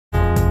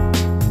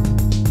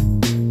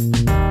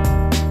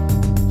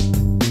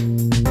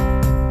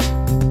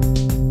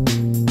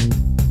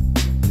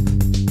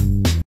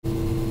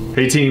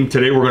Hey team,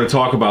 today we're going to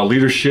talk about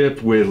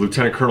leadership with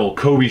Lieutenant Colonel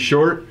Coby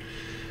Short.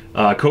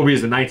 Coby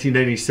is a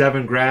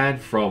 1997 grad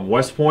from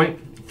West Point,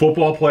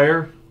 football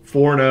player,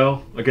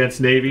 4-0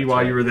 against Navy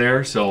while you were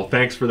there, so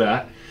thanks for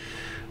that.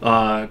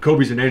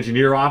 Coby's an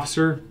engineer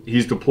officer.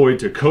 He's deployed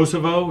to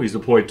Kosovo, he's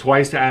deployed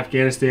twice to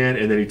Afghanistan,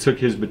 and then he took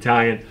his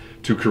battalion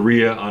to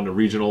Korea on the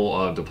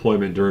regional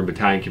deployment during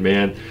battalion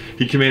command.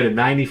 He commanded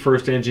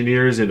 91st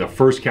Engineers in the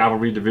 1st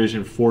Cavalry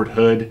Division, Fort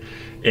Hood.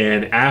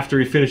 And after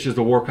he finishes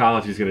the War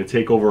College, he's going to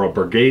take over a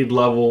brigade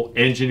level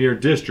engineer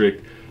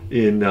district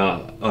in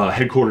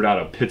headquartered out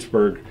of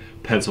Pittsburgh,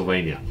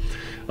 Pennsylvania.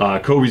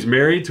 Coby's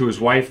married to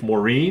his wife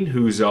Maureen,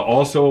 who's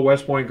also a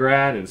West Point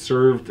grad and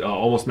served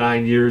almost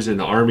 9 years in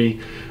the Army.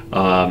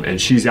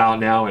 And she's out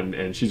now,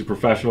 and she's a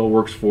professional,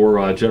 works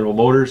for General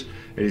Motors.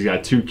 And he's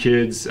got 2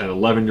 kids, an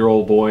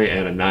 11-year-old boy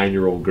and a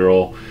 9-year-old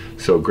girl.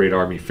 So great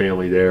Army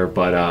family there.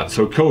 But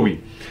so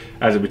Coby,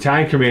 as a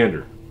battalion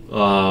commander,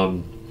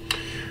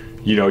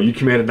 you know, you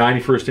commanded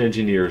 91st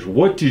Engineers.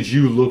 What did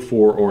you look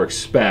for or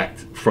expect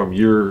from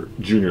your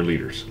junior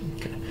leaders?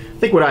 I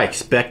think what I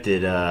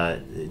expected,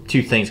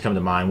 2 things come to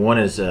mind. One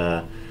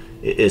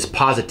is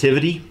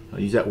positivity,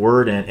 I'll use that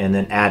word, and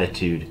then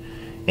attitude.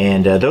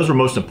 And those were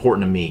most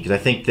important to me, because I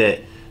think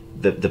that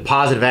the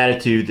positive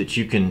attitude that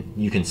you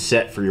can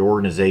set for your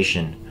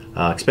organization,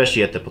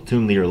 especially at the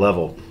platoon leader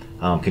level,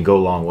 can go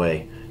a long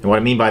way. And what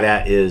I mean by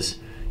that is,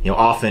 you know,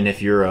 often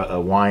if you're a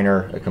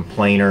whiner, a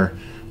complainer,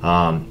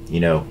 you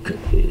know,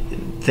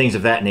 things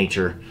of that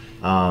nature,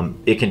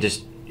 it can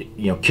just,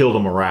 you know, kill the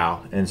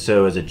morale. And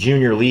so as a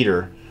junior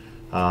leader,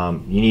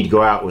 you need to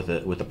go out with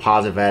a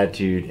positive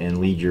attitude and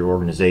lead your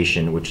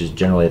organization, which is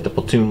generally at the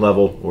platoon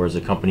level or as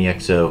a company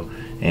XO,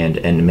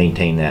 and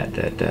maintain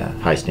that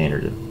high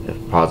standard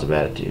of positive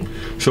attitude.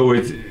 So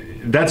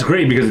that's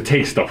great, because it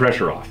takes the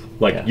pressure off.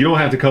 Like, yeah. You don't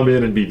have to come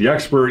in and be the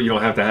expert. You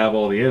don't have to have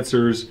all the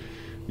answers.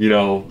 You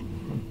know,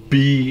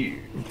 be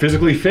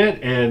physically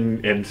fit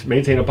and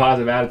maintain a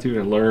positive attitude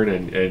and learn,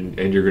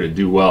 and you're going to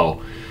do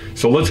well.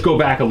 So let's go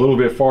back a little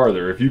bit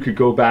farther. If you could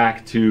go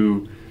back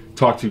to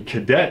talk to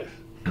Cadet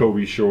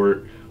Coby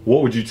Short,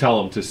 what would you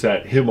tell him to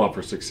set him up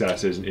for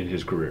success in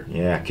his career?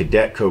 Yeah,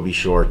 Cadet Coby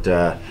Short.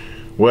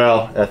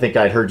 Well, I think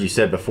I'd heard you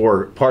said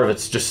before, part of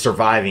it's just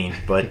surviving,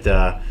 but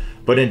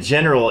in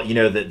general, you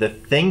know, the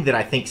thing that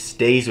I think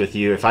stays with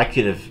you, if I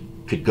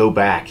could go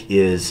back,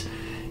 is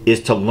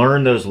to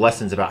learn those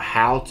lessons about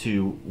how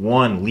to,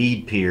 1,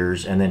 lead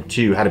peers, and then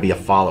 2, how to be a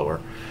follower.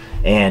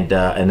 And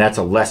that's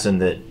a lesson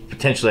that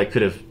potentially I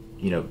could have,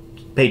 you know,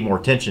 paid more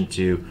attention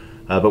to,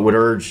 but would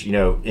urge, you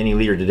know, any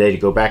leader today to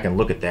go back and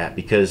look at that,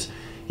 because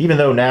even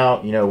though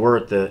now, you know, we're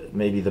at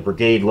maybe the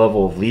brigade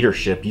level of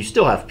leadership, you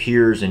still have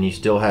peers, and you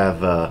still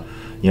have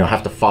you know,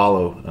 have to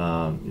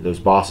follow those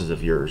bosses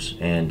of yours,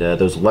 and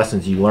those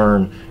lessons you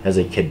learn as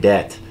a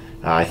cadet,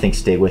 I think,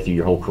 stay with you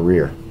your whole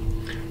career.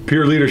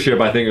 Peer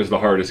leadership, I think, is the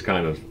hardest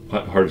kind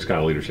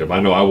of leadership. I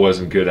know I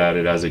wasn't good at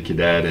it as a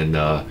cadet,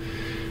 and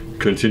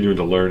continuing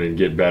to learn and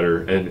get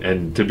better,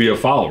 and to be a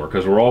follower,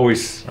 because we're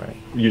always, right,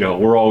 you know,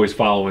 we're always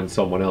following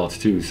someone else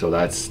too. So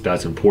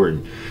that's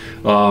important.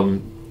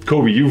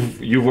 Coby,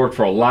 you've worked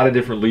for a lot of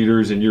different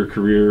leaders in your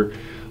career,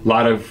 a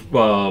lot of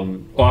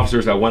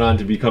officers that went on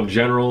to become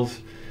generals.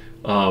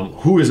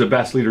 Who is the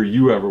best leader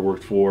you ever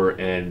worked for,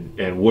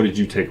 and what did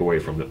you take away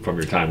from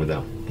your time with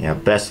them? Yeah,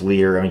 best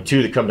leader. I mean,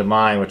 2 that come to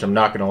mind, which I'm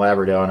not going to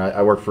elaborate on.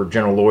 I worked for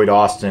General Lloyd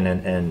Austin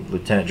and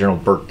Lieutenant General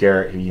Burke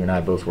Garrett, who you and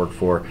I both worked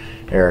for,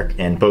 Eric,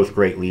 and both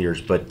great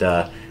leaders. But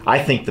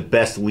I think the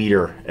best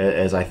leader,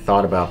 as I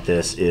thought about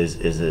this,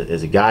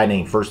 is a guy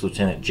named First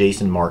Lieutenant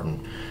Jason Martin.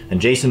 And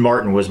Jason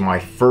Martin was my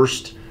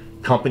first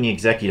company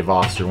executive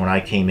officer when I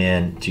came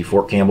in to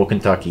Fort Campbell,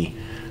 Kentucky.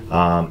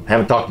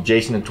 Haven't talked to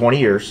Jason in 20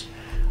 years.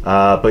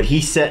 But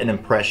he set an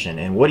impression,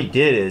 and what he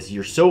did is,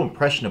 you're so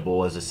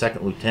impressionable as a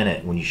second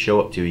lieutenant when you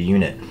show up to a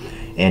unit,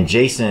 and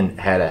Jason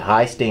had a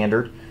high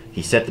standard.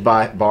 He set the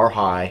bar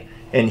high,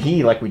 and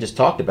he, like we just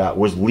talked about,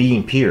 was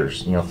leading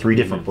peers, you know, 3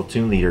 different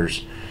platoon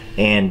leaders,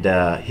 and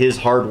his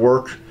hard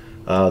work,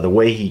 the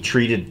way he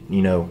treated,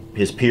 you know,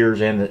 his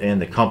peers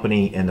and the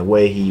company, and the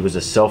way he was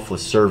a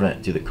selfless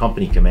servant to the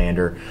company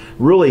commander,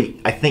 really,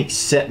 I think,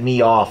 set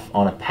me off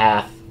on a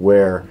path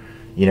where,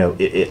 you know,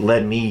 it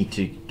led me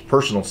to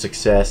personal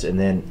success, and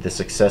then the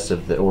success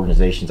of the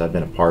organizations I've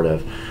been a part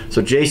of.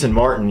 So Jason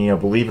Martin, you know,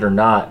 believe it or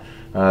not,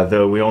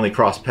 though we only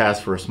crossed paths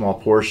for a small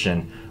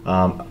portion,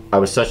 I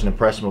was such an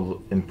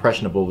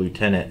impressionable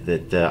lieutenant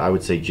that I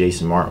would say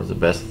Jason Martin was the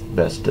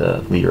best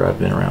leader I've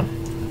been around.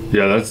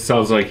 Yeah, that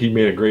sounds like he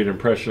made a great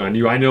impression on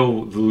you. I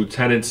know the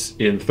lieutenants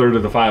in 3rd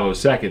of the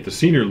 502nd, the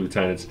senior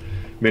lieutenants,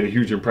 made a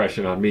huge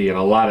impression on me, and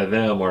a lot of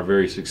them are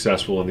very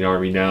successful in the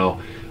Army now.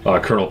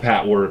 Colonel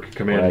Pat Work,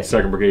 commanding Right.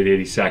 2nd Brigade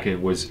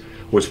 82nd,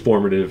 was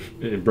formative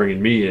in bringing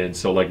me in.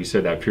 So like you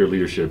said, that peer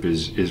leadership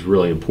is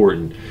really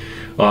important.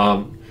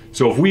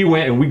 So if we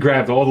went and we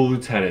grabbed all the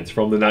lieutenants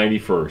from the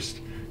 91st,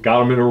 got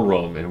them in a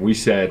room, and we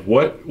said,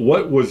 what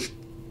was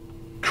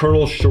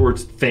Colonel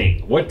Short's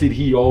thing? What did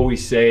he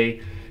always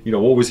say?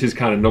 what was his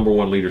kind of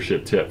 #1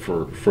 leadership tip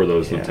for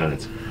those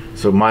lieutenants?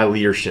 So my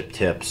leadership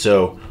tip.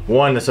 So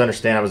one, let's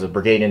understand I was a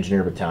Brigade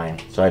Engineer Battalion.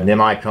 So I had an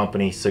MI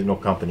company, signal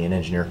company, and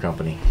engineer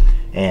company,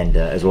 and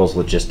as well as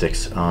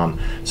logistics.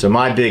 So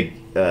my big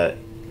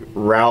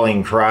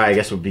rallying cry, I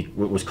guess,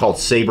 was called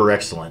Saber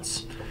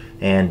Excellence.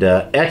 And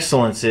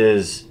excellence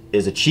is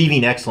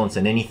achieving excellence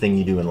in anything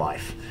you do in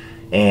life.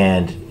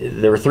 And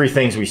there were 3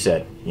 things we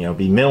said.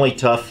 Be mentally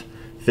tough,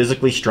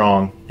 physically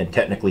strong, and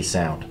technically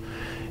sound.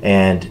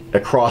 And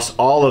across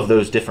all of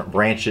those different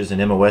branches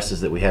and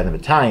MOSs that we had in the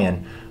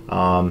battalion,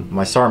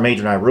 my sergeant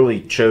major and I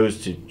really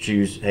chose to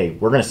choose, hey,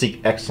 we're going to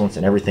seek excellence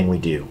in everything we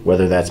do,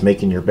 whether that's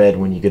making your bed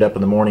when you get up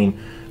in the morning,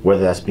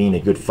 whether that's being a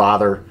good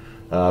father,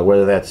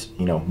 whether that's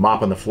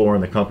mopping the floor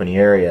in the company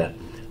area,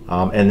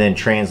 and then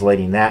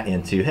translating that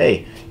into,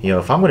 hey,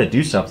 if I'm going to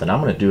do something,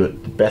 I'm going to do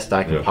it the best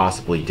I can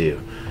possibly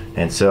do.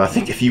 And so I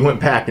think if you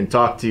went back and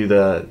talked to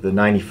the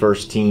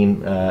 91st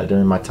team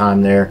during my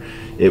time there,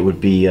 it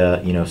would be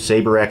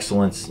Saber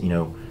Excellence,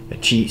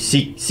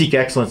 seek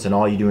excellence in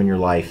all you do in your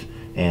life,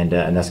 and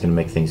that's going to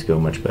make things go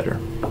much better.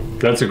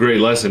 That's a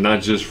great lesson,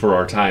 not just for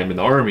our time in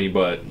the Army,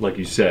 but like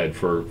you said,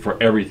 for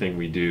everything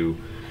we do,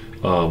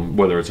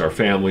 whether it's our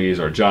families,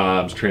 our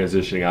jobs,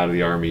 transitioning out of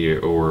the Army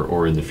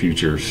or in the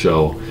future.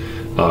 So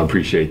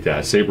appreciate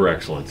that. Saber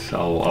Excellence.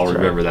 I'll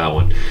remember that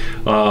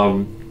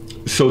one.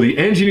 So the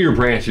engineer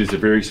branch is a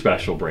very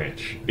special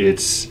branch.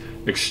 It's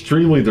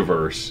extremely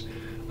diverse.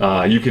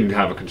 You can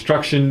have a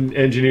construction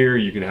engineer,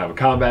 you can have a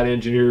combat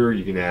engineer,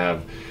 you can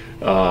have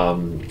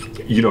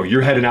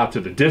you're heading out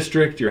to the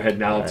district, you're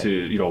heading out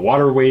to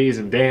waterways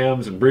and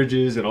dams and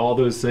bridges and all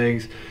those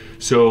things.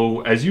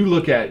 So as you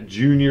look at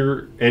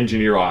junior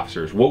engineer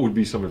officers, what would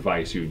be some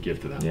advice you would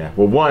give to them? Yeah,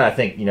 well, one, I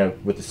think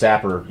with the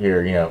sapper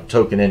here,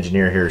 token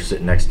engineer here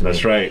sitting next to me.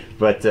 That's right.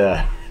 But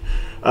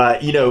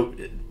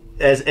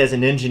as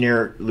an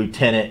engineer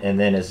lieutenant, and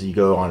then as you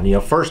go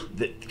on, first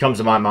that comes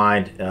to my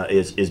mind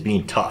is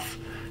being tough.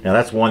 Now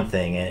that's one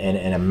thing,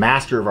 and a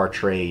master of our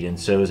trade. And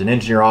so as an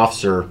engineer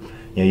officer,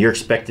 you're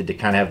expected to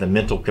kind of have the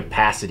mental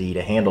capacity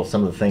to handle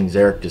some of the things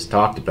Eric just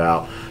talked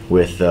about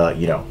with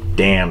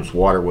dams,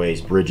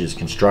 waterways, bridges,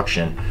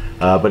 construction.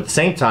 But at the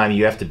same time,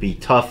 you have to be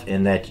tough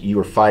in that you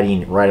are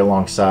fighting right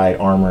alongside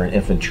armor and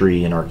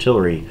infantry and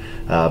artillery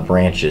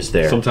branches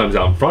there. Sometimes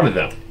out in front of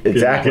them.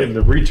 Exactly. Getting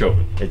the breach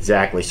open.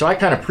 Exactly. So I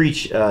kind of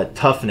preach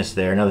toughness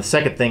there. Now the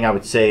second thing I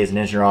would say as an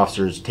engineer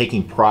officer is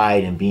taking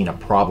pride in being a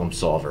problem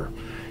solver.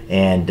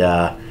 And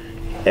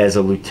as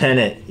a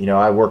lieutenant,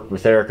 I worked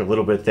with Eric a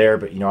little bit there,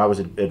 but I was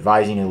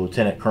advising a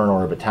lieutenant colonel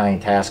or a battalion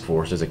task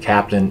force, as a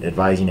captain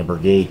advising a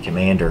brigade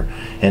commander.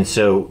 And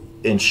so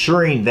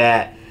ensuring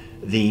that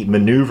the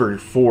maneuver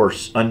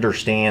force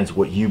understands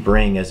what you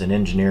bring as an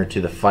engineer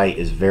to the fight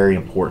is very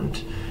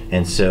important.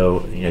 And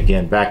so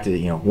again, back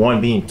to one,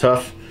 being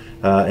tough,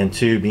 and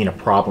 2, being a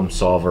problem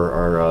solver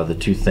are the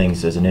 2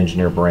 things as an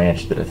engineer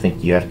branch that I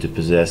think you have to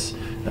possess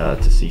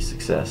to see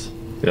success.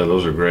 Yeah,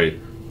 those are great.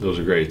 Those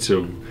are great.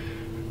 So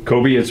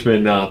Coby, it's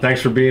been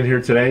thanks for being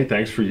here today.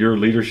 Thanks for your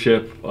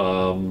leadership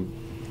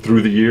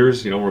through the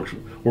years. We're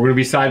going to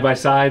be side by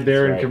side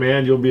there in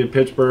command. You'll be in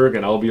Pittsburgh,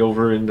 and I'll be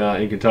over in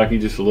Kentucky,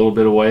 just a little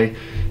bit away.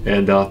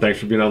 And thanks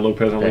for being on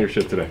Lopez on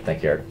Leadership today.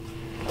 Thank you, Eric.